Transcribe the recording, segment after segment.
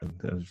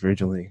That was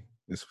originally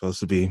it's supposed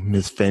to be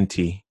Miss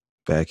Fenty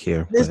back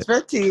here, Miss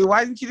but Fenty.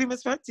 Why didn't you do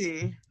Miss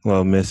Fenty?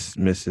 well,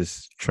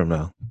 Mrs.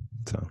 Trammell.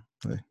 So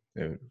keep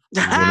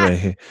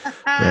it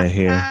right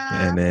here,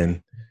 and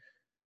then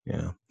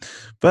yeah.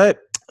 But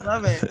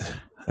Love it.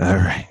 all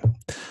right.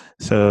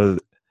 So,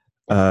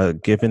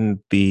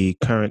 given the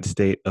current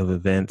state of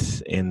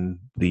events in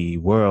the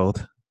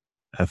world,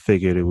 I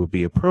figured it would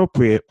be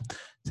appropriate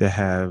to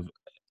have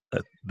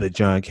the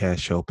John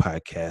Cash Show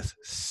podcast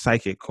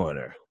Psychic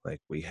Corner, like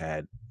we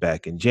had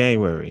back in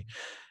January.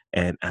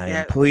 And I am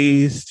Yes.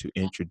 pleased to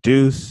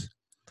introduce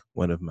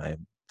one of my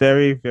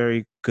very,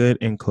 very good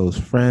and close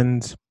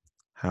friends,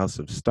 House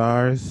of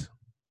Stars.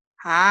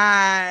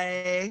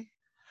 Hi.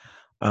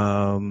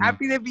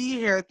 Happy to be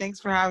here. Thanks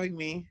for having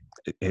me.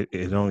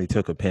 It only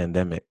took a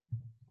pandemic.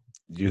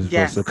 You were supposed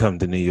Yes. to come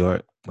to New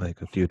York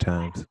like a few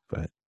times,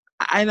 but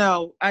I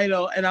know,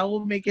 and I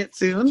will make it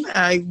soon.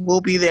 I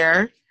will be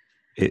there.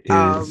 it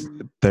is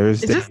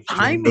Thursday, it's just June the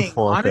timing,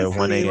 4th at 1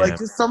 honestly. a.m. Like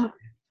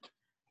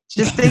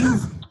just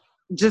things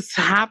just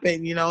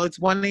happen. It's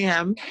 1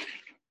 a.m.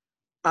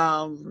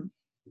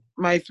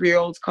 My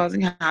 3-year-old's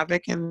causing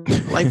havoc, and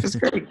life is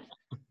great.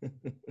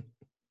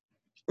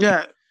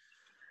 Yeah.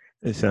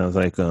 It sounds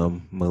like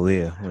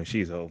Malia when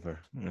she's over.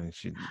 And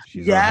she's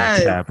Yes.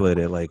 on her tablet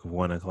at like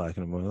 1 o'clock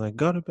in the morning, like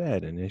go to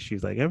bed. And then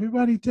she's like,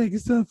 everybody take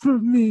stuff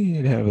from me,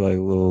 and have like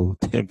a little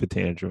temper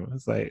tantrum.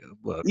 It's like,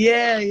 look.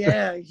 Yeah.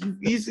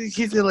 He's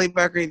really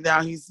back right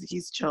now.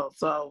 He's chill.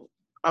 So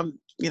I'm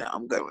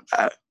good with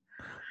that.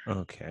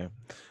 Okay.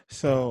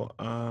 So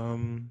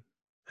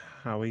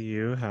how are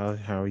you? How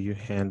are you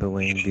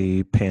handling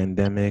the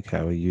pandemic?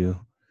 How are you?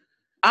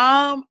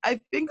 I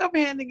think I'm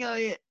handling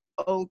it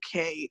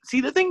okay. See,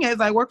 the thing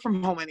is, I work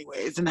from home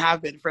anyways, and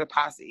have been for the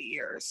past 8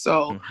 years.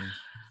 So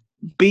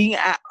being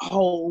at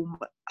home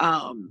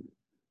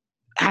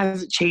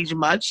hasn't changed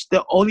much.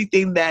 The only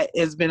thing that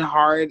has been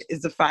hard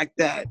is the fact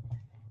that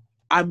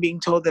I'm being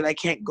told that I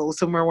can't go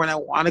somewhere when I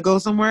want to go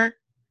somewhere.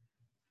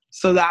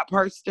 So that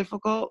part's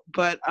difficult.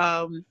 But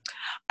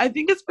I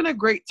think it's been a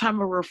great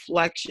time of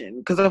reflection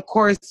because, of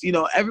course,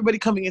 everybody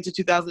coming into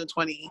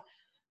 2020,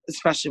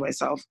 especially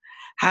myself,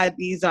 had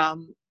these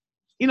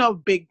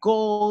big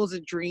goals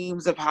and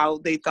dreams of how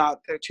they thought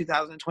their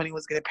 2020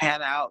 was going to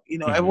pan out.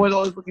 Everyone's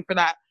always looking for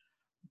that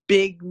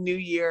big new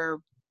year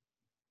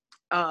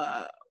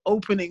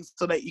opening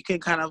so that you can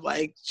kind of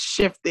like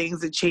shift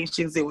things and change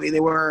things the way they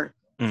were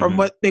from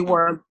what they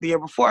were the year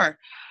before.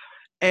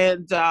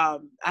 And I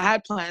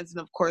had plans,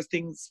 and of course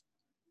things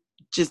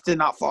just did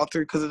not fall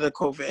through because of the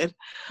COVID.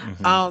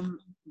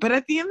 But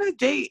at the end of the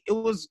day, it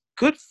was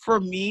good for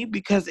me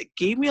because it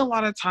gave me a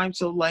lot of time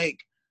to like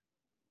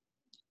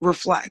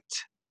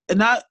reflect. And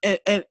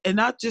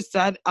not just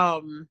that,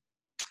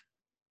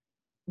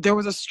 there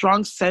was a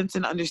strong sense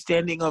and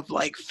understanding of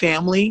like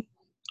family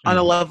on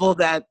a level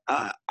that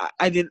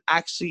I didn't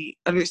actually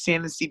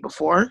understand and see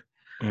before.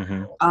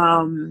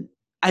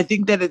 I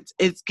think that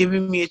it's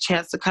giving me a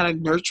chance to kind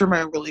of nurture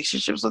my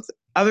relationships with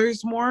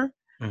others more.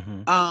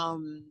 And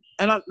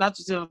not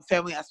just in a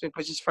family aspect,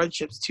 but just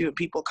friendships too, and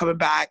people coming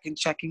back and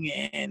checking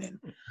in and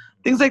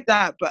things like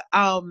that. But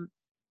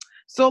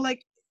so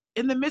like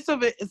in the midst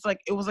of it, it's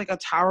like it was like a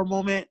tower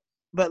moment.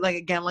 But like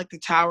again, like the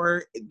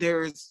tower,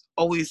 there's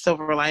always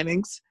silver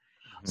linings.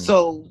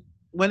 So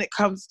when it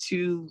comes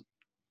to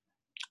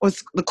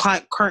what's the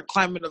current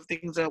climate of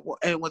things and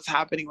what's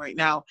happening right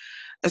now,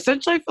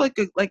 essentially, I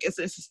feel like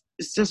it's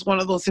just one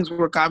of those things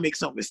where God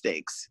makes no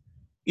mistakes.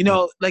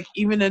 Like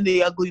even in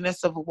the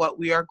ugliness of what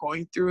we are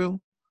going through,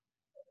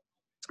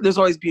 there's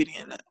always beauty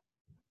in it.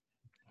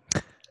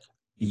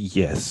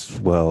 Yes.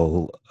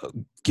 Well,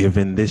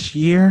 given this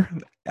year,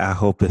 I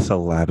hope it's a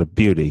lot of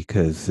beauty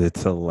because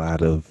it's a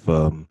lot of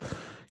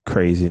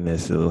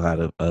craziness, a lot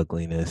of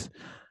ugliness.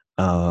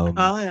 Oh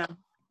yeah.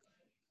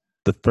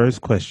 The first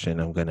question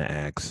I'm going to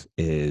ask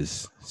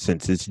is,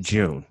 since it's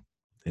June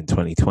in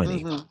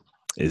 2020,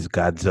 is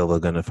Godzilla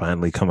going to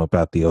finally come up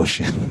out the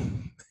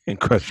ocean and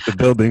crush the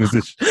buildings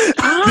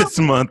this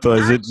month, or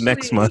is it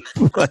next month?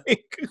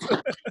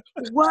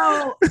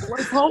 Well,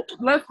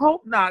 let's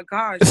hope not.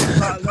 Gosh,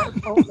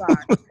 let's hope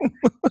not.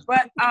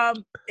 But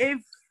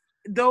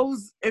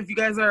if you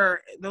guys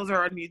are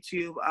on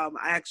YouTube,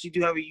 I actually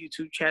do have a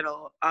YouTube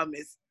channel.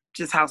 It's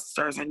just House of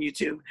Stars on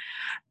YouTube,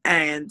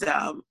 and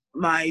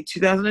my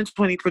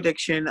 2020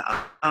 prediction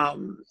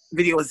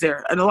video is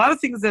there, and a lot of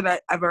things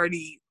that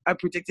I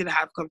predicted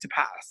have come to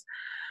pass.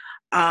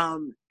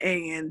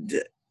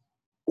 And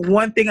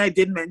one thing I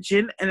did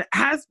mention, and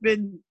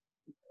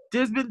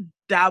there's been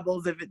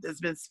dabbles of it that's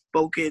been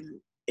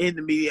spoken in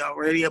the media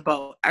already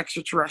about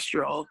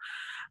extraterrestrial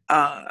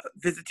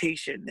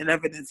visitation and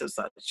evidence of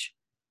such.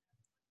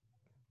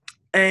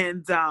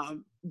 And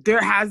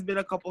there has been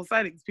a couple of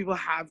sightings. People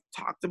have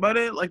talked about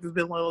it. Like there's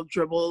been little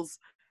dribbles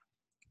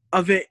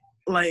of it.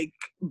 Like,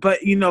 but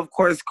of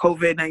course,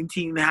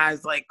 COVID-19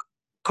 has like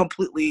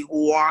completely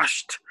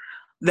washed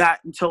that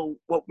until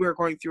what we're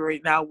going through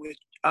right now with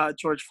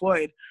George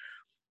Floyd.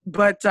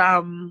 But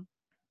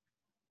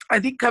I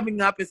think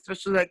coming up,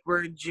 especially like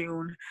we're in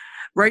June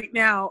right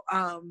now,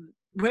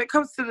 when it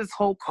comes to this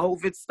whole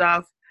COVID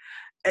stuff,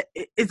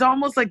 it's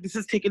almost like this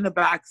is taking the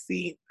back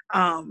seat.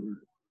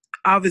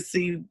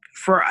 Obviously,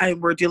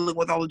 we're dealing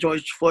with all the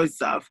George Floyd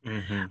stuff,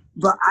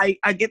 but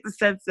I get the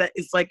sense that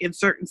it's like in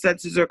certain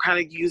senses they're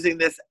kind of using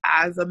this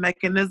as a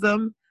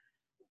mechanism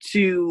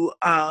to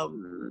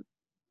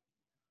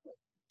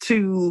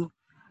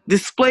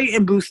display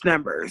and boost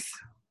numbers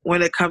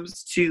when it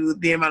comes to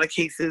the amount of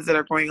cases that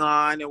are going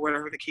on or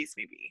whatever the case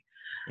may be.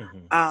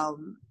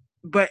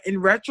 But in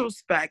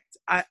retrospect,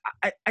 I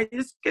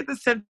just get the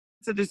sense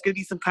that there's going to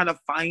be some kind of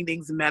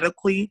findings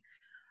medically.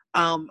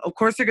 Of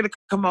course, they're going to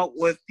come out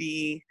with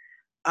the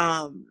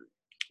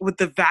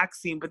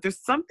vaccine, but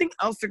there's something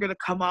else they're going to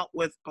come out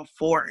with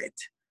before it.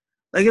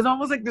 Like, it's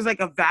almost like there's like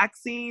a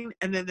vaccine,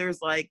 and then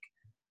there's like,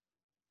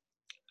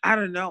 I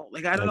don't know.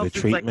 Like, I don't know if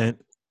it's treatment.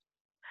 Like,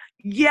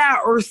 yeah,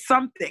 or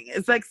something.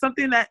 It's like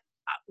something that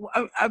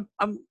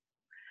I'm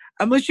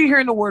literally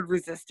hearing the word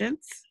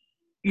resistance.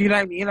 You know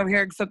what I mean? I'm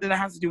hearing something that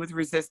has to do with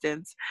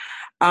resistance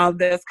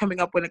that's coming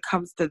up when it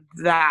comes to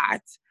that.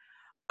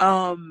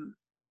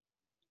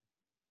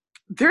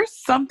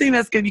 There's something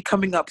that's going to be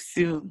coming up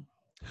soon.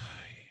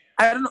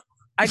 I don't know.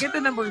 I get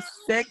the number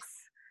 6,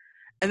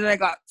 and then I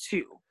got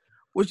 2,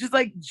 which is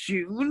like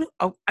June.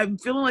 I'm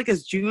feeling like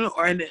it's June,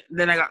 and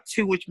then I got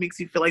 2, which makes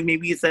me feel like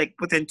maybe it's like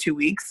within 2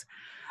 weeks.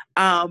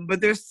 But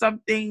there's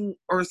something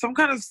or some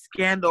kind of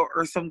scandal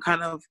or some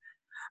kind of,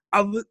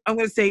 I'm going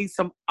to say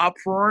some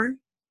uproar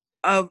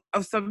of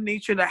some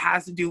nature that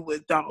has to do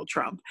with Donald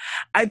Trump.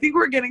 I think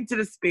we're getting to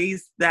the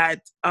space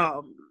that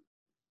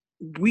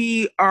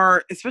we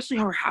are, especially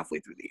how we're halfway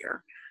through the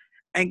year.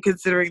 And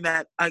considering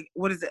that,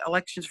 what is it,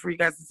 elections for you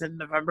guys is in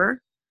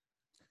November?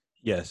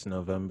 Yes,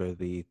 November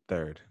the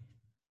 3rd.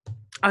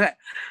 Okay,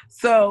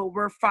 so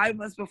we're 5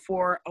 months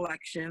before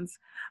elections.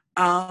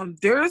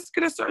 There's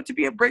going to start to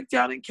be a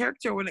breakdown in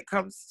character when it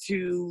comes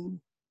to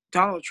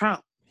Donald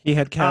Trump. He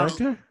had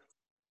character?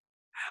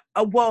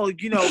 Well,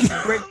 you know,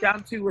 break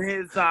down to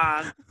his,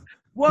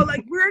 well,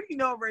 like we already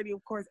know already,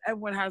 of course,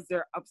 everyone has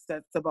their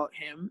upsets about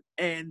him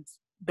and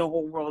the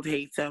whole world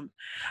hates him.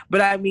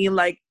 But I mean,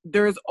 like,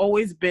 there's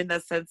always been a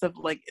sense of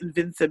like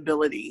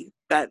invincibility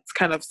that's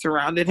kind of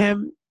surrounded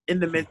him in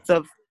the midst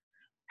of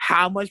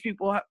how much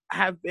people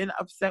have been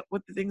upset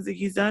with the things that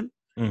he's done.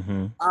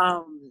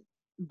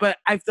 But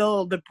I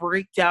feel the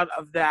breakdown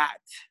of that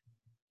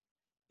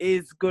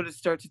is going to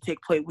start to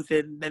take place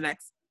within the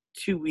next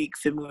 2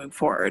 weeks and moving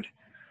forward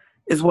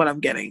is what I'm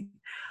getting.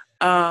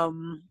 Yeah,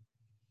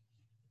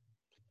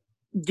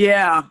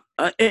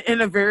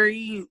 in a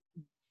very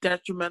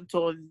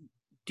detrimental and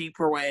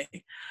deeper way.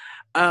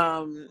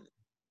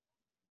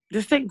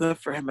 This ain't good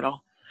for him at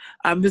all.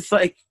 I'm just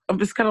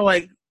kind of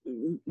like,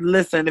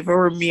 listen, if it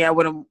were me, I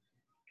wouldn't.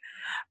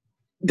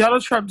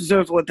 Donald Trump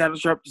deserves what Donald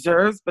Trump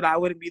deserves, but I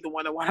wouldn't be the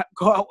one to want to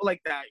go out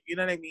like that. You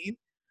know what I mean?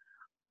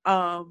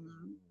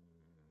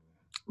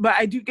 But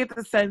I do get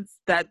the sense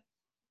that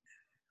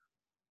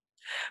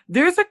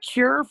there's a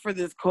cure for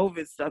this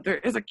COVID stuff. There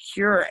is a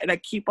cure, and I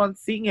keep on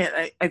seeing it.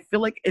 I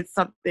feel like it's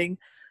something,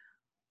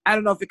 I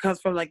don't know if it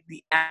comes from like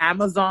the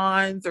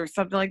Amazons or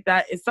something like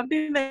that. It's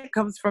something that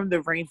comes from the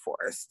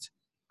rainforest.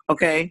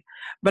 Okay.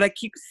 But I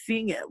keep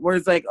seeing it where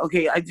it's like,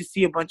 okay, I just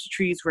see a bunch of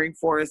trees,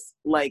 rainforest,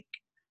 like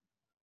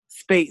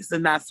space.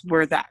 And that's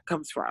where that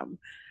comes from.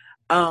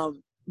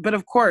 But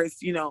of course,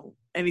 you know,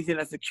 anything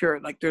that's a cure,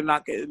 like they're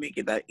not going to make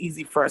it that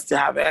easy for us to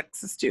have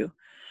access to.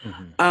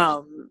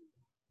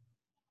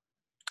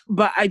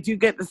 But I do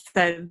get the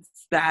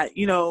sense that,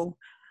 you know,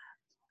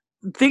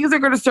 things are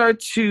going to start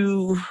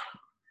to,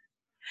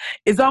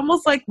 it's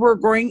almost like we're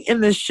going in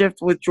this shift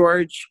with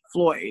George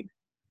Floyd,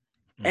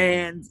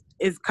 and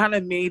it's kind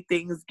of made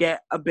things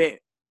get a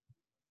bit,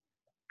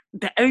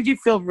 the energy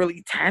feel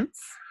really tense.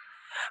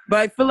 But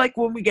I feel like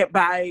when we get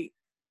by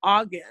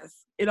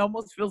August, it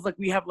almost feels like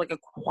we have like a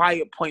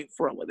quiet point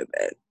for a little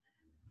bit.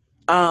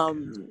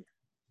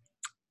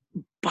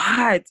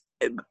 But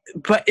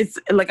it's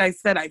like I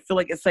said, I feel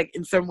like it's like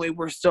in some way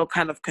we're still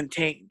kind of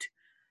contained.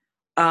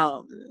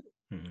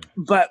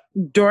 But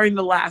during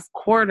the last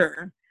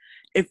quarter,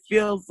 it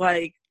feels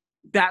like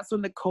that's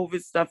when the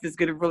COVID stuff is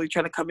going to really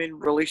try to come in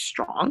really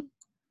strong.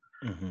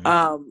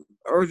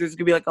 Or there's going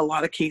to be like a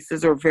lot of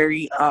cases or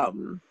very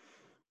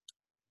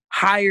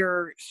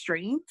higher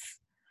strains,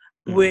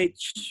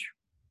 which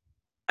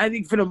I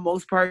think for the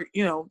most part,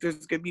 you know,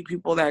 there's going to be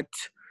people that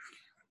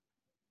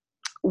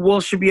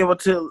we'll be able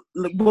to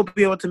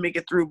make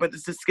it through, but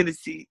it's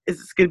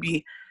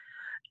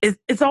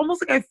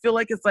almost like I feel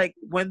like it's like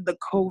when the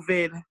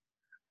COVID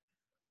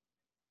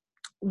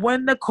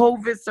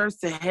starts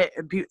to hit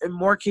and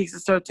more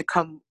cases start to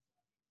come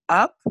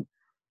up,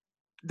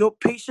 the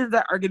patients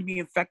that are going to be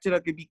infected are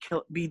going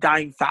to be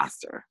dying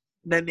faster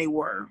than they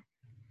were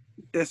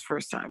this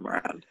first time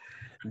around.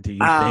 Do you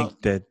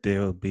think that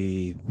there will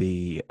be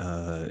do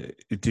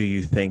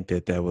you think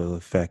that will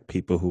affect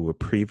people who were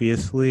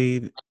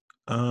previously,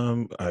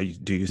 do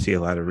you see a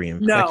lot of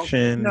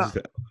reinfections? No.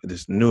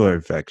 There's newer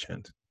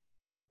infections.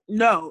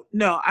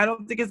 No, I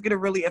don't think it's gonna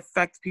really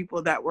affect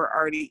people that were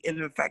already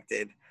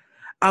infected.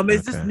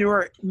 It's just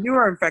Okay.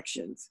 newer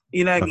infections.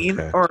 You know what I mean?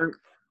 Okay. Or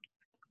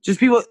just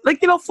people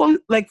like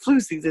flu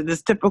season,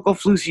 this typical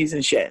flu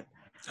season shit.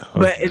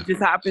 But Okay. it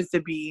just happens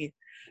to be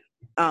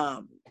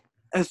a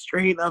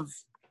strain of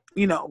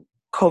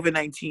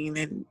COVID-19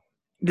 and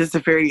the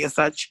severity as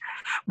such.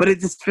 But it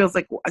just feels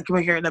like I keep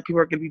hearing that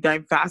people are going to be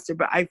dying faster.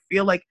 But I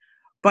feel like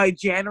by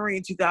January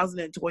in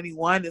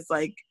 2021, it's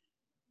like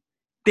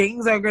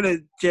things are going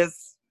to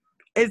just,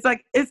 it's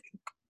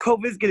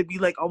COVID's going to be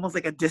like almost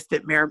like a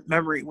distant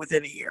memory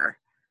within a year.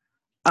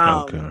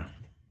 Okay.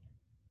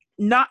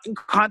 Not in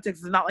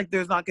context, it's not like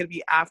there's not going to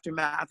be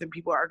aftermath and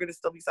people are going to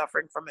still be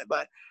suffering from it,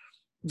 but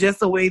just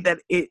the way that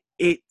it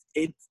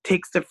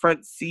takes the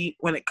front seat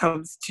when it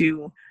comes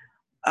to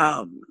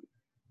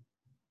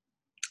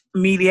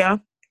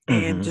media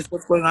and just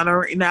what's going on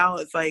right now.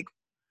 It's like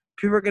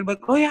people are gonna be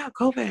like, "Oh yeah,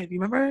 COVID,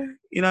 you remember?"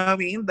 You know what I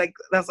mean? Like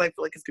that's what I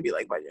feel like it's gonna be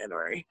like by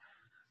January.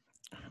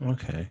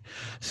 Okay.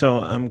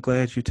 So I'm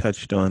glad you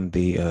touched on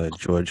the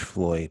George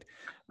Floyd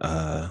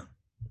uh,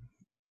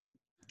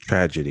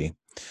 tragedy.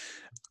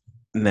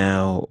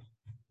 Now,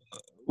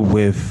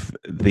 with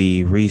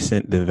the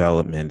recent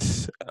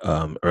developments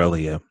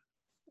earlier,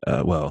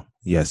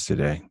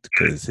 yesterday,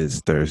 because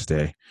it's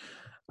Thursday,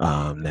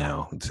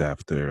 now it's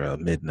after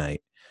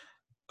midnight.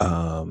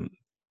 Um,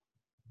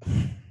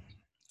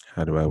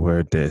 how do I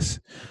word this?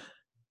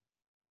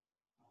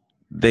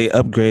 They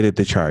upgraded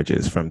the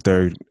charges from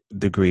third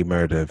degree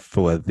murder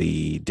for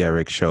the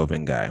Derek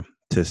Chauvin guy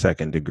to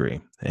second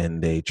degree.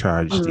 And they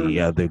charged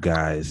the other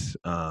guys,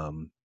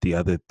 the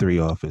other three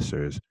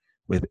officers,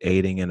 with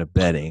aiding and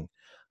abetting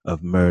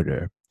of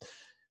murder.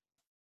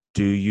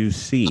 Do you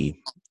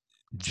see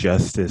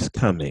justice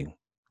coming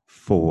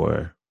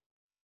for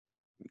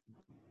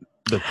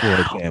the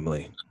Floyd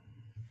family?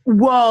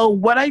 Well,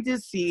 what I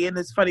did see, and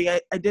it's funny,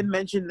 I did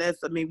mention this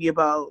maybe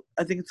about,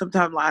 I think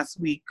sometime last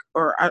week,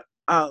 or I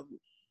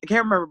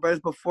can't remember, but it was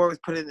before it was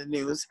put in the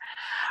news.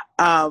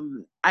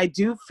 I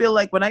do feel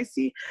like when I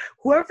see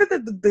whoever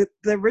the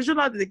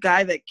original, the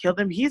guy that killed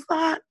him, he's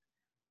not,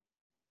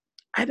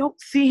 I don't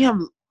see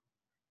him,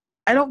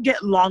 I don't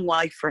get long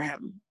life for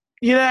him.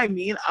 You know what I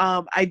mean?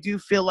 I do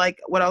feel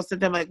like what I was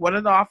saying, like one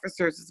of the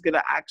officers is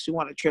gonna actually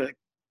want to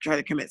try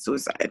to commit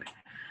suicide,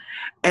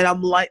 and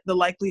I'm like the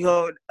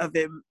likelihood of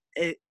him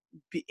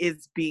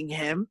is being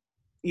him.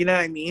 You know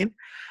what I mean?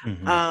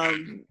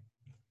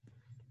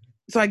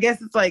 So I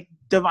guess it's like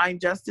divine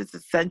justice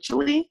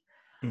essentially,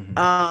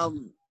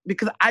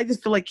 because I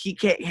just feel like he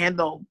can't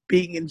handle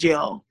being in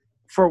jail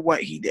for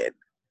what he did.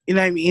 You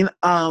know what I mean?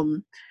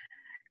 And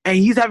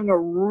he's having a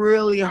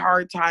really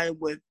hard time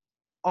with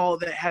all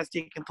that has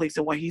taken place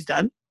and what he's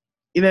done.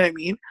 You know what I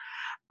mean?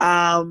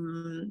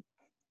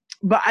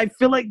 But I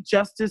feel like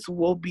justice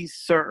will be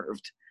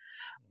served.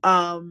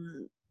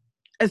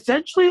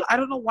 Essentially, I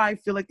don't know why I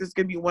feel like there's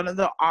going to be one of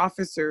the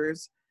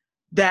officers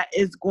that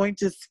is going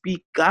to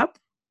speak up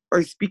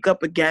or speak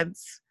up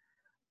against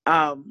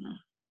that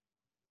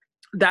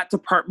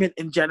department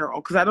in general.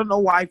 Because I don't know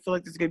why I feel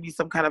like there's going to be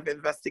some kind of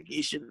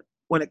investigation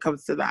when it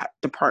comes to that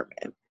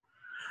department.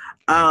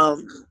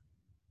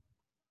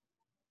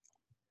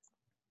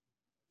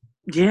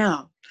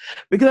 Yeah,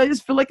 because I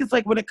just feel like it's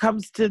like when it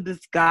comes to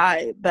this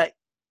guy that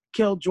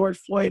killed George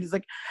Floyd, it's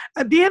like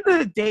at the end of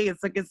the day,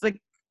 it's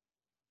like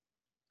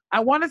I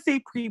want to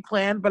say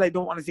pre-planned, but I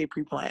don't want to say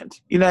pre-planned.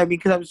 You know what I mean?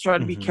 Because I was trying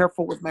to be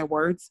careful with my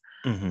words,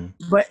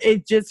 but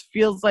it just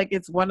feels like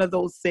it's one of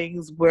those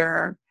things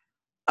where,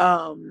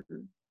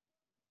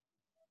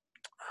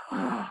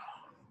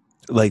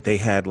 like they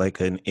had like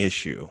an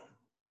issue,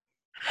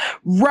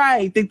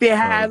 right? That they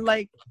had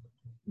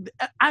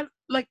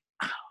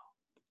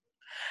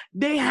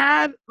they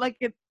had like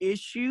an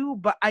issue,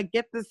 but I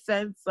get the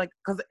sense like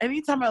because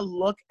anytime I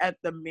look at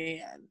the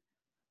man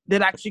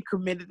that actually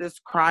committed this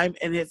crime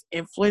and his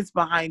influence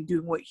behind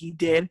doing what he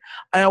did,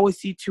 I always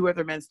see two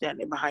other men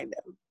standing behind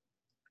him.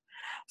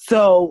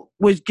 So,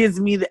 which gives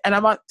me and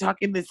I'm not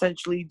talking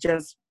essentially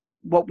just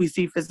what we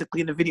see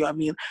physically in the video. I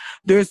mean,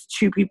 there's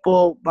two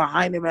people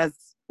behind him as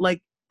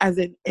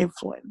an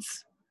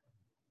influence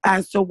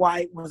as to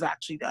why it was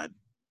actually done.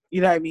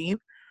 You know what I mean?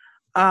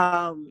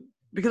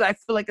 Because I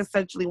feel like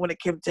essentially when it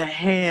came to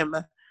him,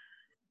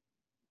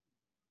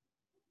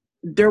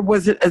 there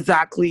wasn't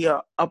exactly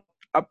a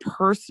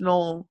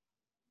personal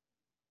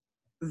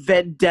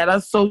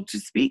vendetta, so to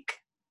speak,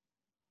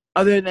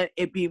 other than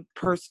it being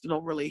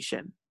personal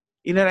relation.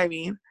 You know what I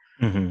mean?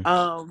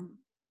 Hold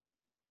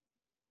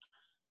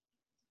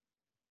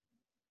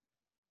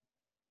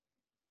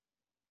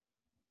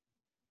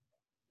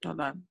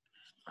on.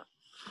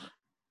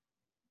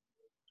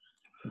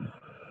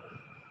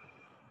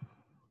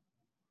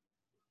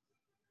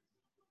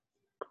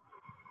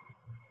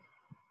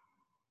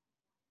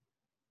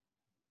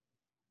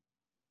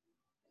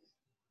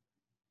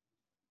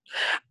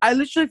 I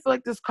literally feel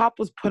like this cop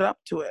was put up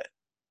to it.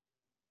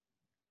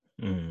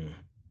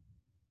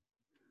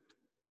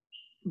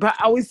 But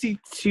I always see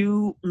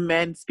two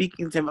men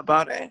speaking to him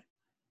about it.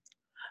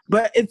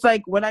 But it's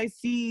like when I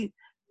see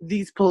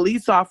these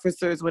police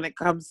officers, when it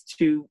comes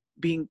to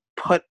being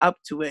put up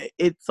to it,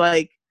 it's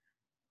like,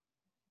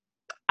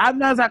 I'm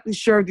not exactly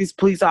sure if these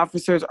police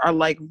officers are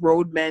like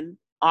roadmen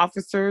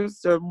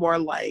officers. They're more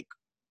like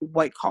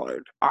white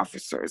collared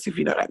officers, if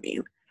you know what I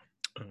mean.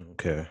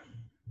 Okay.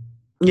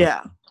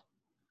 Yeah.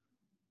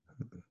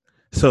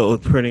 So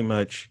pretty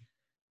much,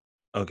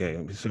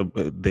 okay. So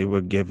they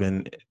were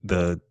given,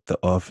 the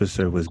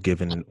officer was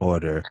given an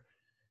order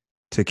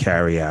to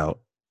carry out,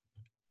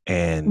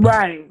 and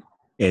Right.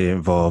 it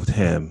involved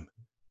him,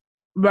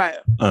 Right.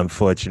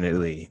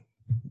 unfortunately,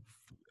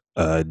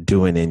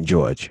 doing in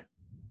George.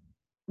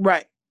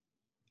 Right.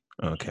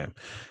 Okay.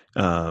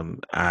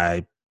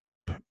 I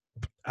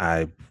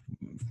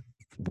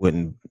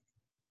wouldn't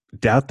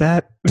doubt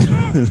that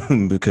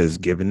because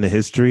given the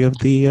history of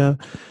the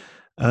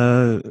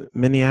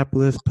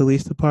Minneapolis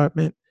Police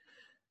Department,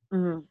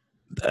 Mm-hmm.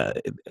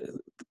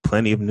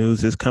 plenty of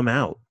news has come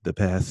out the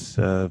past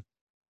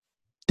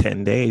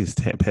 10 days,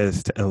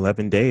 past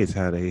 11 days,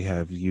 how they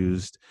have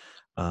used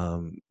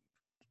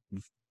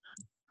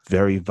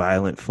very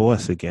violent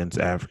force against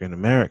African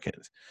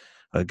Americans,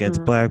 against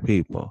Mm-hmm. Black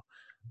people.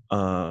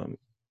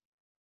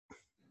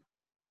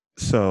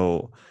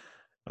 So,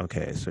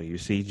 okay, so you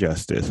see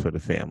justice for the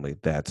family.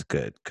 That's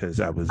good, because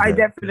I was I very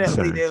definitely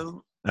concerned.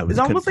 do. I It's was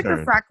almost like a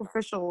concerned.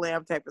 sacrificial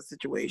lamb type of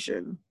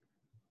situation.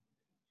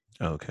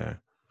 Okay.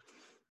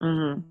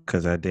 Mm-hmm.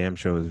 Because I damn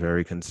sure was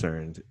very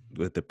concerned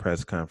with the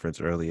press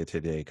conference earlier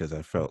today, because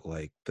I felt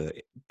like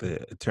the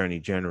attorney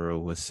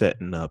general was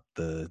setting up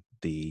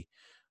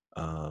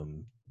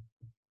um,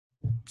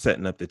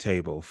 setting up the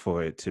table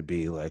for it to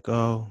be like,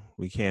 oh,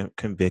 we can't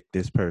convict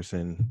this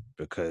person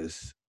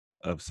because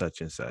of such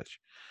and such.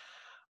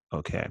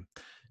 Okay.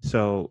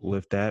 So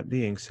with that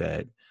being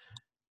said,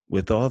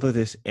 with all of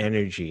this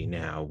energy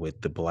now,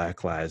 with the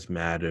Black Lives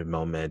Matter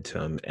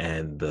momentum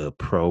and the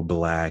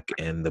pro-Black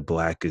and the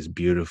Black is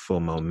beautiful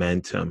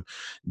momentum,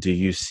 do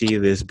you see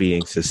this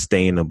being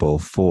sustainable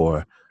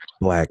for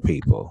Black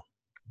people?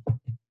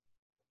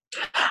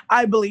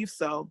 I believe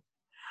so.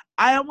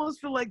 I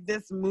almost feel like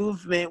this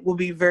movement will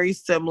be very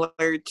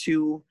similar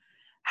to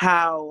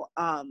how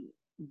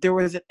there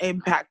was an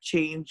impact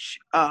change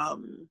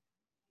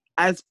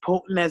as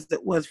potent as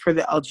it was for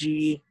the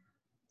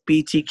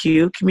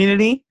LGBTQ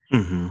community,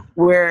 Mm-hmm.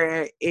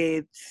 where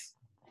it's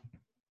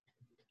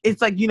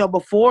like, you know,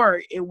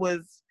 before it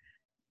was,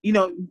 you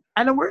know,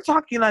 I know we're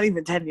talking not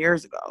even 10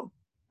 years ago.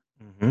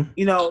 Mm-hmm.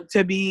 You know,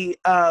 to be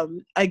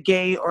a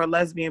gay or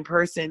lesbian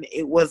person,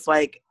 it was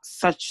like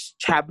such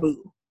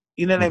taboo.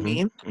 You know what I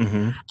mean?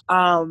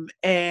 Mm-hmm.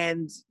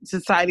 And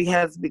society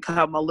has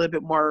become a little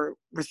bit more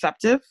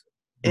receptive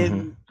Mm-hmm.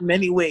 in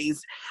many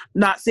ways.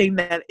 Not saying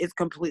that it's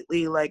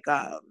completely like,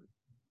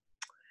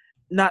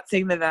 not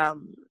saying that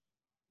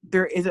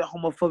there isn't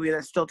homophobia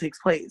that still takes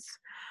place.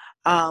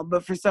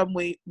 But for some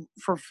way,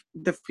 for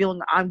the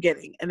feeling I'm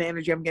getting and the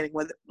energy I'm getting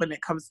when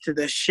it comes to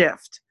the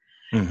shift,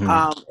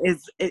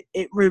 is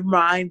it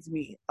reminds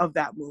me of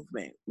that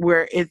movement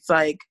where it's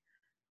like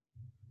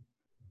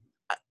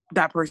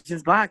that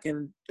person's Black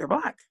and they're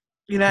Black.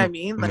 You know what I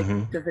mean?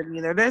 Like, doesn't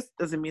mean they're this,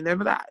 doesn't mean they're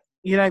that.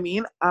 You know what I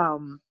mean?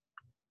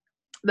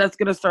 That's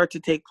going to start to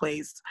take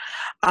place.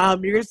 You're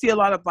going to see a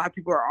lot of Black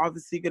people are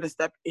obviously going to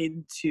step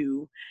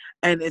into,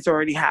 and it's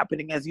already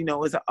happening, as you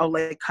know, is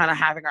like kind of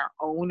having our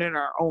own in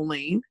our own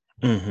lane.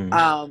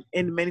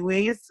 In many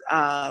ways,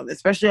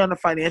 especially on the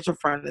financial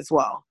front as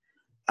well,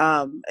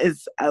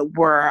 is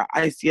where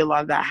I see a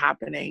lot of that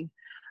happening.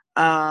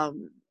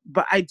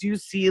 But I do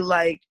see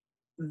like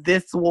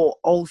this will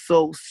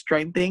also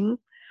strengthen,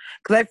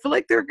 because I feel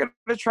like they're going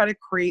to try to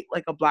create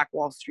like a Black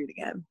Wall Street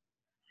again.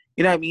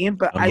 You know what I mean?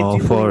 But I'm I all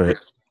do for believe it.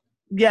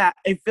 Yeah,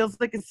 it feels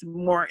like it's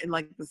more in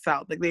like the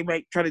South. Like they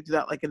might try to do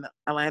that like in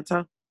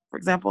Atlanta, for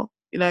example.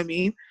 You know what I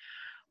mean?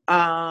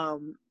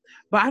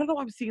 But I don't know.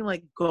 I'm seeing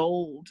like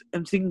gold.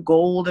 I'm seeing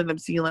gold and I'm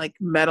seeing like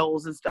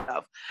metals and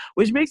stuff,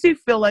 which makes me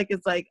feel like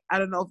it's like, I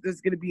don't know if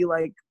there's going to be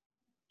like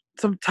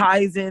some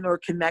ties in or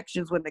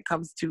connections when it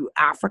comes to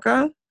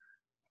Africa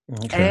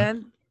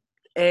and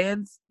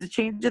the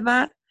change in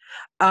that.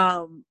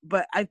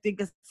 But I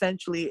think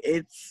essentially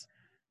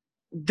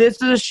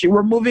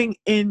we're moving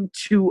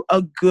into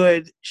a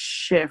good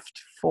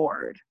shift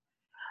forward.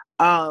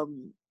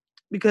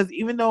 Because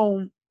even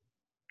though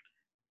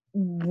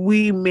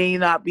we may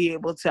not be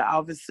able to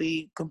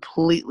obviously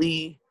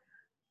completely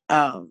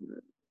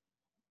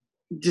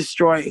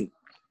destroy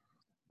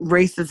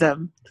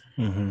racism,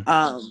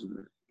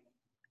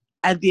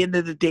 at the end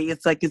of the day,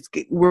 it's like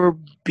we're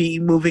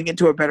moving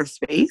into a better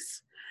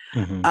space.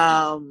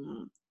 But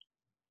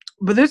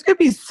there's gonna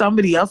be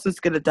somebody else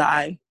that's gonna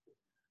die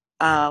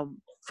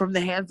from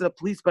the hands of the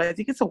police, but I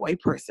think it's a white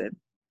person.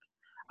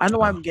 I don't know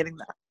why I'm getting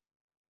that.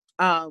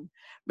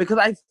 Because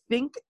I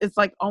think it's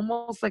like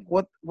almost like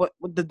what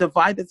the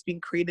divide that's being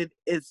created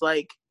is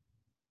like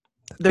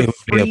it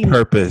would be a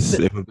purpose.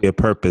 It would be a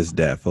purpose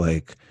death.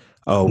 Like,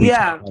 oh, we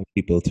kill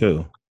people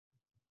too.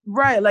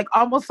 Right, like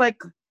almost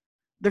like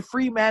the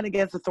free man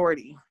against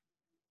authority.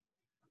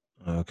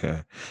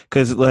 Okay,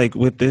 because like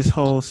with this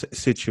whole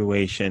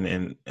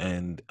situation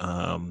and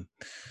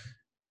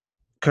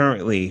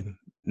currently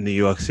New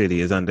York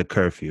City is under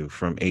curfew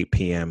from 8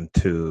 p.m.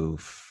 to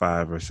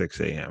 5 or 6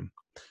 a.m.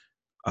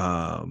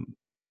 Um,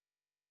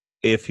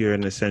 if you're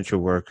an essential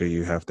worker,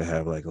 you have to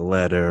have like a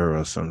letter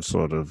or some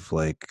sort of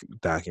like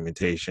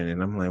documentation.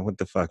 And I'm like, what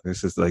the fuck?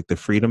 This is like the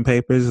Freedom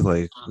Papers,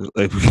 like,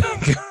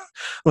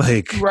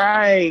 like,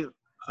 Right.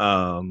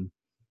 um.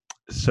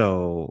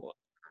 So,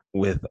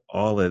 with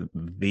all of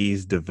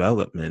these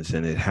developments,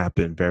 and it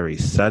happened very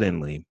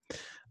suddenly,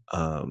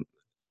 um,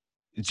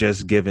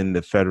 just given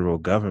the federal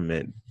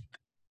government,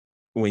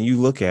 when you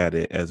look at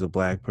it as a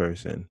black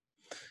person,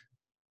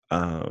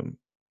 um,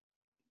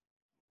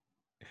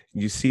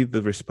 you see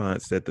the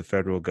response that the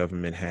federal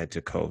government had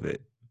to COVID.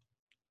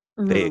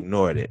 They Mm-hmm.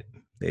 ignored it.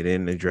 They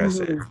didn't address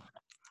it.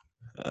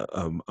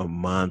 Mm-hmm. A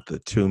month, a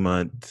 2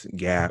 month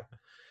gap.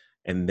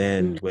 And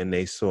then when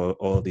they saw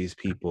all these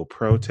people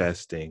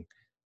protesting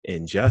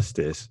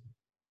injustice,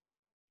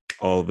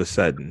 all of a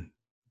sudden,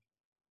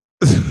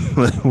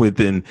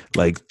 within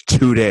like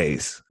 2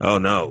 days, oh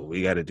no,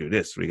 we got to do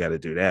this, we got to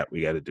do that,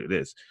 we got to do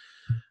this.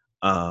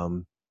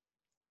 So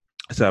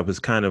I was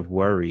kind of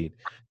worried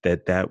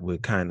that that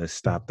would kind of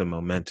stop the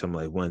momentum.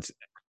 Like once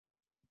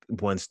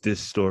this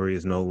story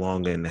is no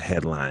longer in the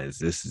headlines,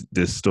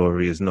 this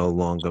story is no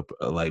longer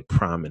like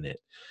prominent,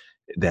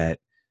 that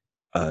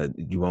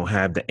you won't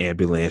have the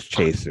ambulance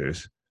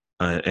chasers.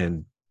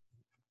 And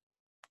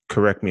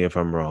correct me if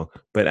I'm wrong,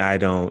 but I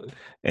don't.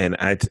 And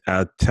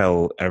I'll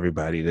tell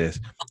everybody this: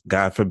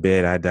 God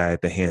forbid I die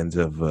at the hands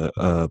of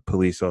a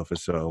police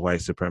officer or a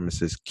white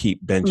supremacist.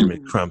 Keep Benjamin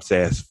Mm-hmm. Trump's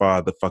ass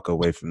far the fuck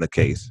away from the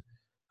case.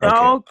 Okay.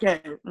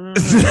 Okay.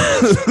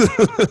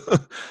 Mm-hmm.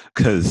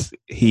 Because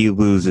he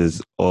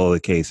loses all the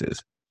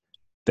cases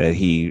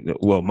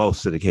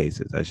most of the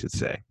cases, I should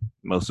say,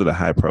 most of the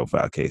high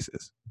profile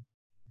cases.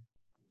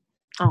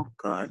 Oh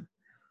God.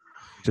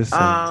 Just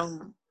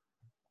saying.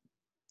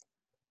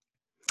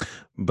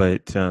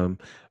 But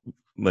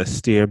let's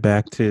steer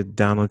back to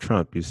Donald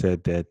Trump. You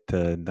said that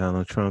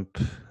Donald Trump,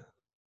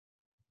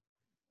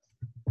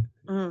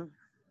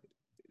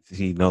 is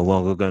he no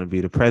longer going to be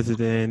the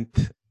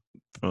president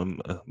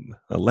from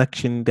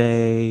election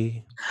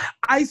day?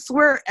 I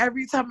swear,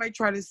 every time I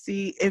try to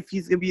see if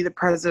he's gonna be the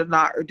president or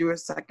not, or do a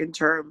second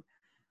term,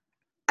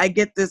 I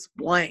get this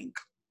blank.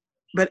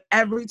 But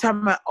every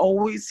time I've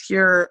always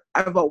heard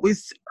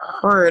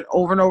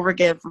over and over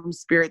again from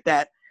Spirit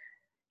that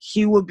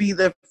he would be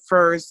the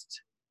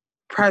first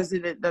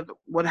president that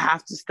would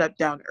have to step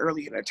down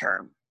early in a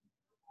term.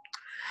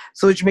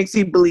 So which makes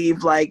me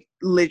believe, like,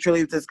 literally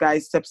if this guy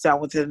steps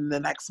down within the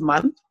next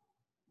month,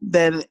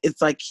 then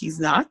it's like he's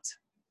not.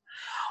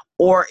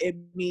 Or it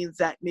means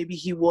that maybe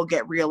he will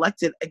get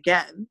reelected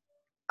again,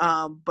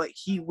 but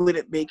he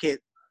wouldn't make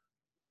it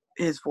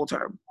his full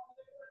term.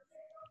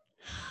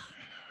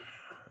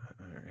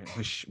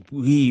 Which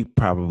we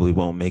probably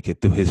won't make it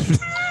through his,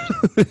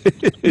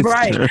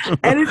 right term.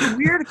 And it's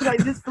weird because I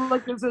just feel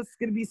like there's just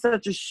going to be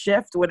such a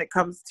shift when it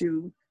comes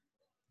to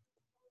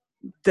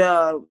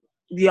the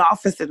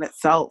office in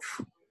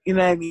itself. You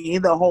know what I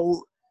mean? The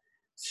whole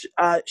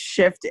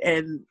shift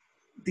in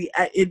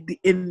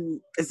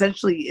in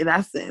essentially, in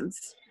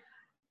essence,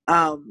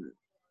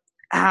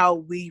 how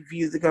we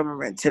view the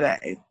government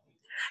today.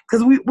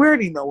 Because we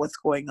already know what's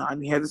going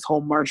on here. This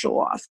whole martial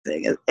law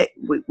thing,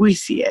 we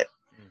see it.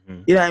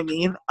 Mm-hmm. You know what I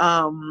mean?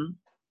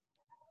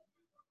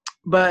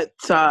 But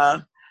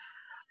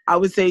I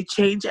would say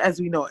change as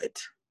we know it.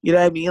 You know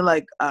what I mean?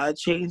 Like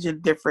change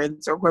and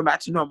difference, or going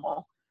back to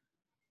normal.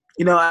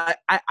 You know,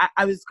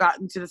 I was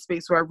gotten to the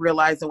space where I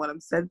realized that when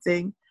I'm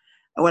sensing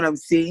and when I'm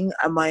seeing,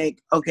 I'm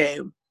like, okay,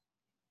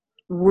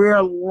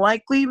 we're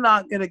likely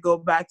not going to go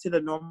back to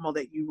the normal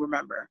that you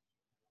remember.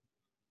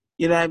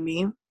 You know what I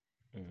mean?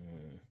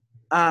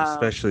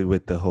 Especially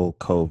with the whole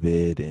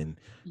COVID and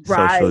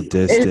social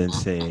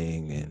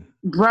distancing and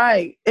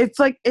right. It's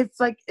like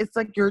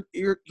you're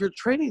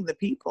training the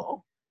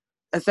people.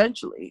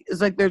 Essentially,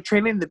 it's like they're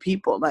training the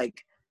people,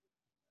 like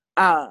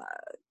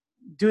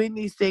doing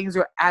these things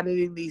or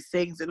adding these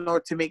things in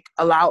order to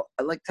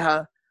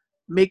to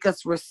make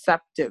us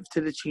receptive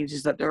to the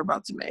changes that they're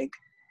about to make.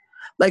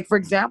 Like, for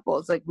example,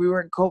 it's like we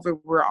were in COVID,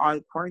 we were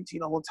on quarantine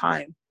the whole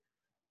time,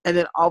 and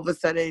then all of a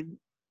sudden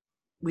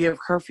we have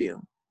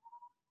curfew,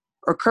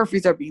 or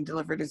curfews are being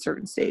delivered in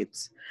certain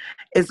states.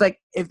 It's like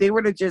if they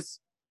were to just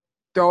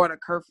throw in a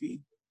curfew,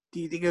 do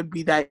you think it would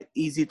be that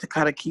easy to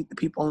kind of keep the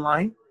people in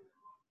line?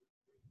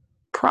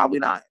 Probably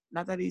not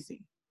that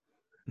easy.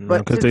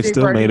 But because they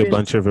still made a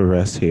bunch of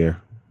arrests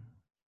here.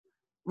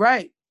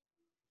 Right.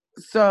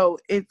 So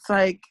it's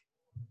like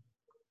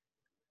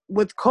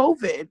with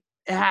COVID,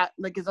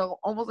 it's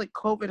almost like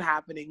COVID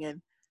happening,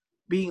 and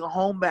being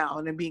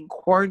homebound and being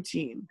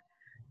quarantined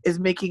is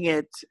making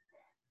it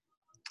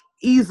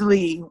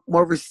easily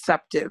more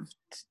receptive.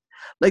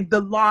 Like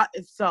the law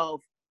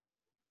itself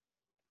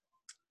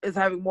is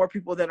having more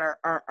people that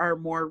are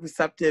more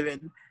receptive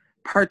and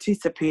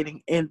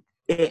participating in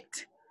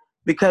it,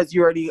 because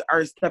you already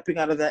are stepping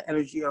out of that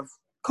energy of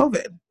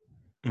COVID.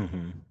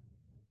 Mm-hmm.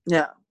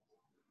 Yeah.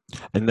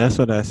 And that's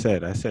what I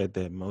said. I said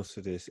that most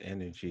of this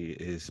energy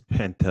is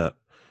pent up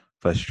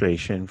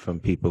frustration from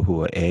people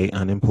who are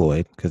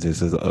unemployed, because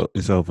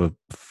it's over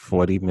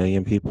 40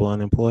 million people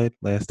unemployed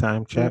last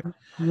time checked.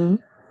 Mm-hmm.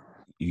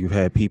 You've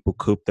had people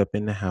cooped up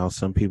in the house.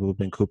 Some people have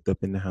been cooped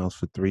up in the house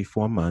for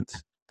 3-4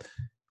 months.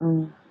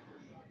 Mm.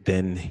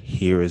 Then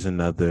here is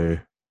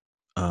another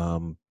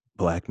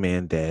black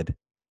man dead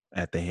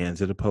at the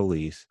hands of the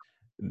police.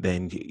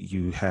 Then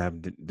you have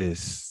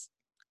this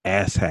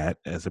asshat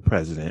as a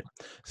president.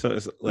 So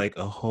it's like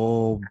a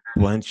whole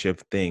bunch of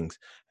things.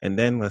 And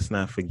then let's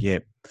not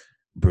forget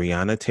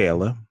Breonna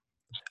Taylor.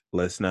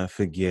 Let's not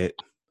forget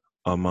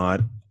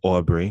Ahmaud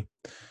Arbery.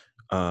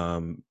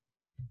 Um,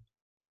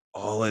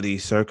 all of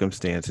these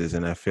circumstances,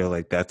 and I feel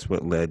like that's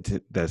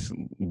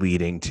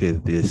leading to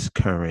this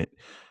current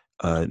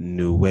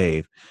new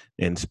wave.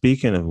 And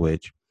speaking of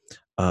which,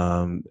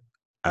 um,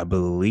 I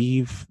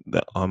believe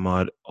the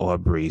Ahmaud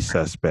Arbery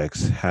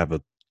suspects have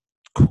a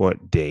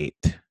court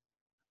date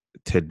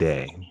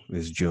today.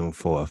 Is June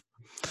 4th.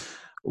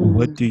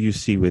 What do you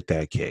see with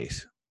that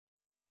case?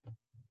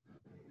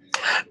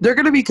 They're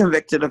going to be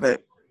convicted of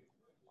it.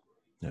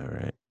 All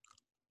right.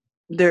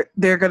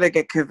 They're going to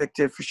get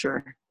convicted for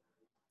sure.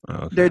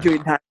 Okay. They're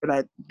doing time for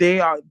that.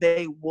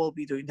 They will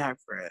be doing time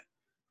for it.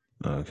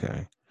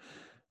 Okay.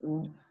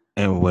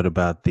 And what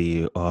about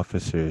the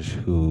officers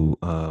who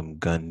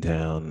gunned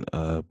down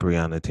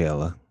Breonna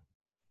Taylor?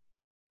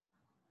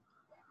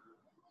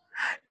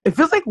 It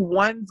feels like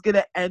one's going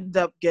to end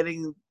up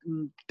getting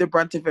the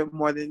brunt of it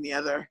more than the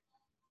other.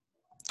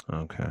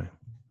 Okay.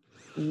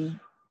 Mm-hmm.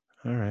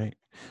 All right.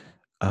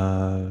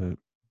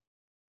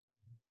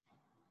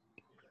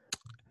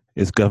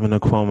 Is Governor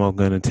Cuomo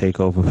going to take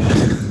over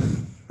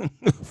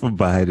for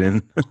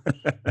Biden?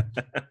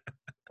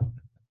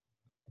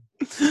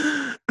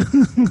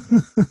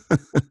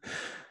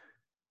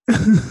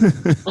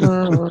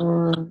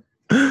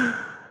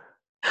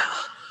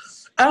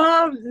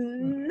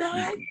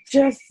 Not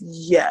just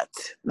yet.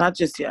 Not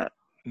just yet.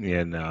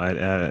 Yeah,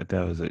 no,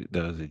 that was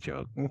a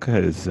joke,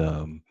 because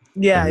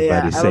Yeah, I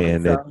don't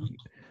think so.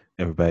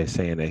 Everybody's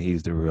saying that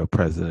he's the real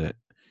president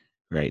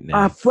right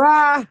now,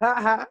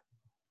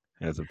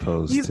 as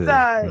opposed he's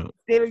to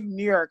state of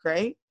New York,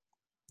 right?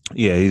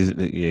 Yeah, he's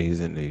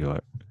in New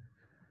York.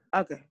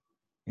 Okay.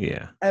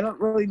 Yeah. I don't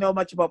really know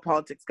much about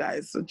politics,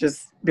 guys, so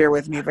just bear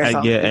with me if I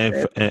sound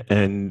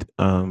and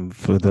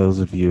for those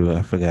of you,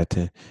 I forgot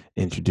to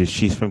introduce,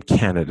 she's from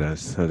Canada,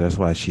 so that's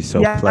why she's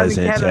so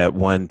pleasant at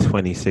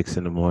 1:26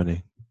 in the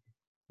morning.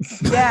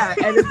 Yeah,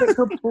 and it's a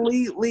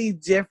completely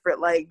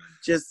different, like,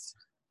 just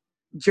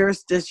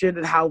jurisdiction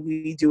and how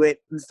we do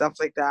it and stuff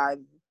like that.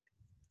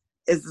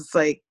 It's just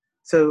like,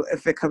 so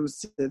if it comes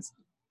to this,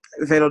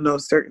 if I don't know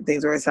certain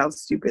things or I sound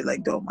stupid,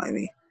 like, don't mind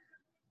me.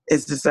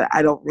 It's just that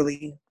I don't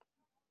really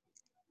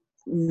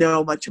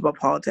know much about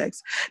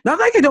politics. Not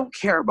like I don't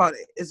care about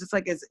it. It's just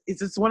like it's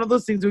just one of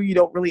those things where you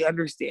don't really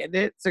understand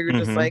it. So you're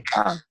just like,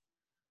 well,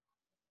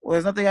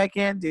 there's nothing I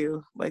can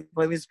do. Like,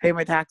 let me just pay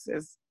my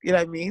taxes. You know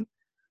what I mean?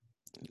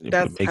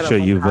 That's make sure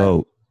you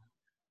vote.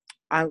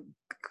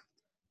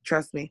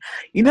 Trust me.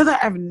 You know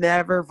that I've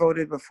never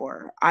voted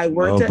before. I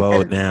worked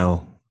vote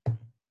now.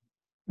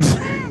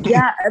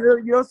 Yeah,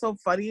 and you know what's so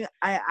funny?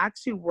 I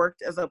actually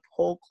worked as a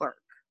poll clerk.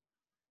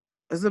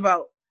 It was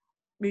about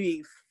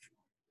maybe,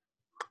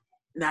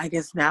 I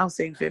guess now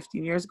saying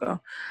 15 years ago.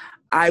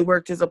 I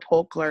worked as a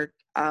poll clerk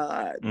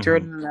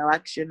during an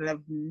election, and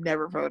I've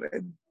never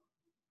voted.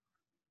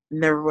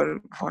 Never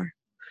voted before.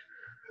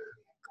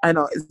 I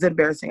know it's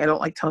embarrassing. I don't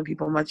like telling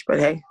people much, but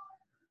hey,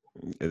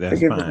 that's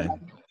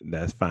fine.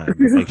 That's fine.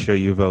 Make sure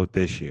you vote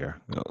this year.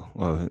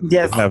 Well,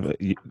 yes.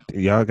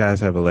 Y'all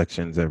guys have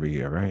elections every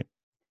year, right?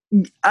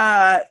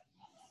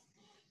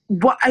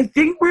 Well, I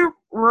think we're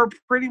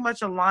pretty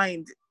much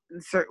aligned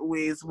in certain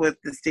ways with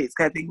the states.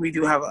 I think we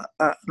do have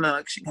an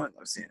election coming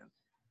up soon.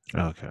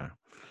 Okay.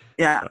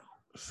 Yeah.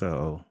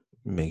 So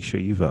make sure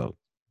you vote.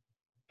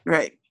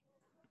 Right.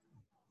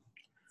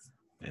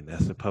 And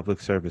that's a public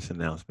service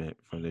announcement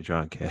from the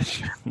John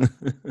Cash.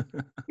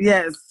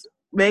 Yes.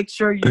 Make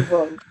sure you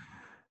vote.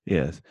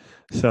 Yes.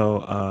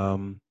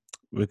 So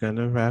we're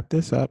gonna wrap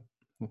this up.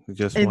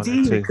 Just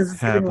Indeed, wanted because to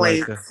it's have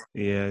late.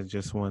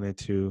 just wanted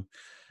to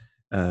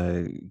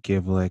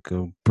give like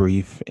a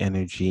brief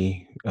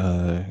energy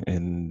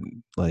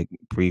and like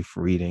brief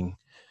reading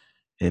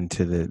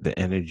into the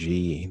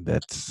energy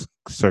that's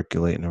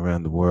circulating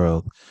around the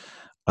world.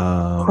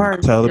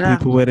 Tell the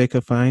people where they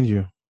can find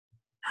you.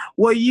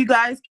 Well, you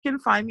guys can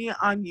find me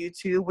on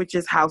YouTube, which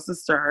is House of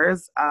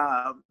Stars.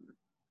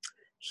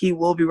 He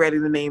will be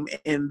writing the name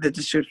in the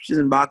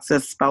description box, the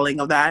spelling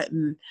of that.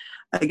 And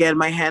again,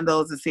 my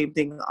handle is the same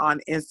thing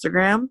on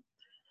Instagram.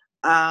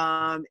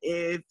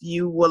 If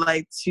you would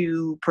like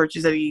to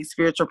purchase any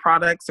spiritual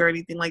products or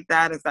anything like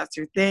that, if that's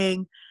your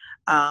thing,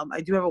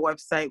 I do have a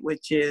website,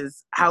 which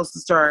is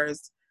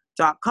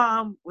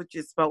houseofstars.com, which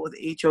is spelled with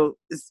Haus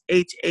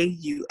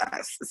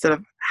instead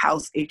of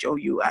house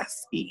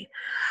House.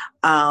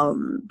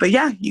 But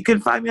yeah, you can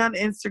find me on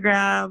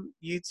Instagram,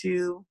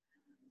 YouTube,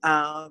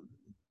 And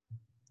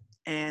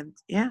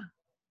yeah.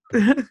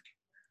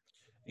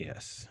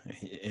 Yes,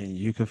 and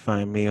you can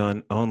find me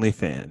on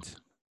OnlyFans.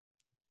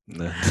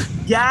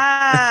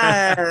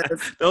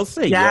 Yes. Don't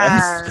say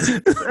yes.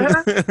 yes.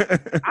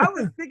 I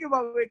was thinking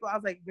about it. I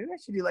was like, maybe I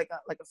should do like a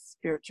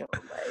spiritual,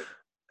 like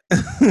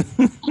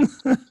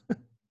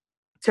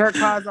tarot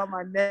cards on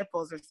my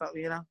nipples or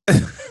something, you know?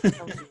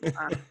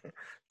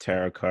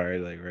 Tarot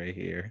card, like right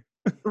here.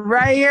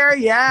 Right here,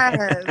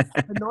 yes.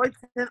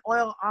 Anointing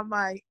oil on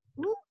my.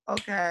 Ooh,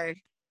 okay.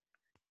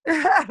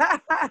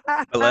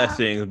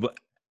 Blessings.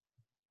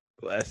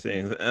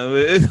 Blessings.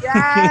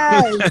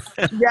 Yes,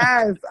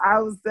 yes. I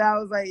was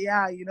like,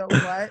 yeah. You know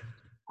what?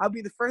 I'll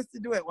be the first to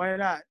do it. Why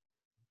not?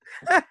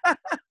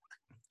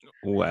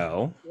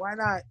 Well, why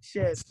not?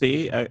 Shit.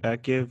 See, I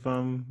give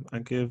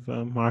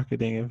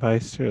marketing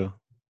advice too.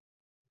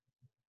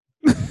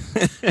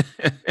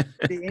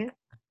 See?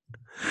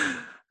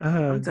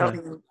 Oh, I'm telling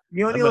you,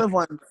 you only live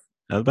once.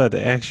 I was about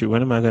to ask you,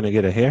 when am I going to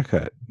get a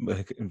haircut?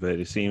 But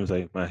it seems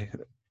like my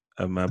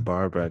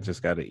barber, I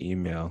just got an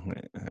email.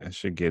 I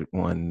should get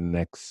one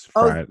next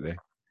Friday.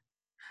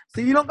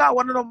 So you don't got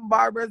one of them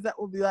barbers that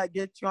will be like,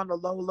 get you on the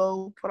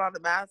low, put on the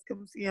mask,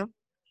 come see him?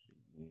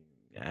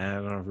 I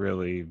don't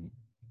really,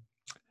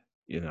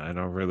 I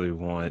don't really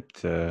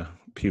want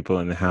people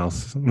in the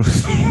house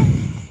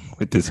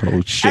with this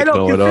whole shit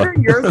going on.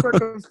 Considering your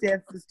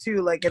circumstances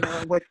too, like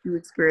what you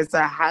experienced,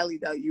 I highly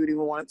doubt you would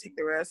even want to take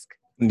the risk.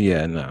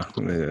 Yeah, no,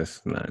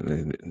 that's not.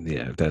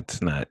 Yeah,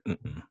 that's not.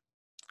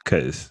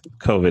 Because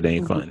COVID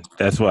ain't fun.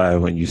 That's why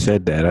when you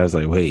said that, I was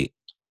like, wait.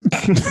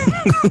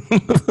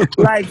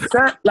 like,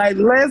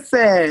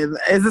 listen,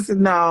 is this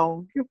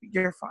no?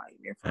 You're fine.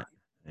 You're fine.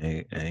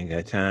 I ain't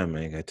got time.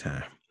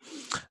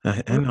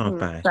 I know I'm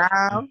fine.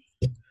 I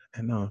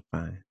know I'm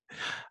fine.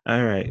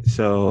 All right.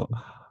 So,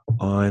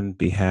 on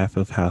behalf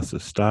of House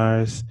of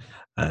Stars,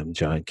 I'm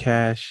John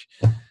Cash.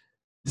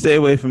 Stay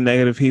away from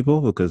negative people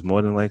because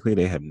more than likely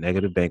they have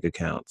negative bank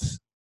accounts.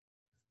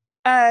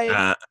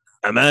 Hey.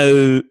 I'm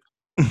out.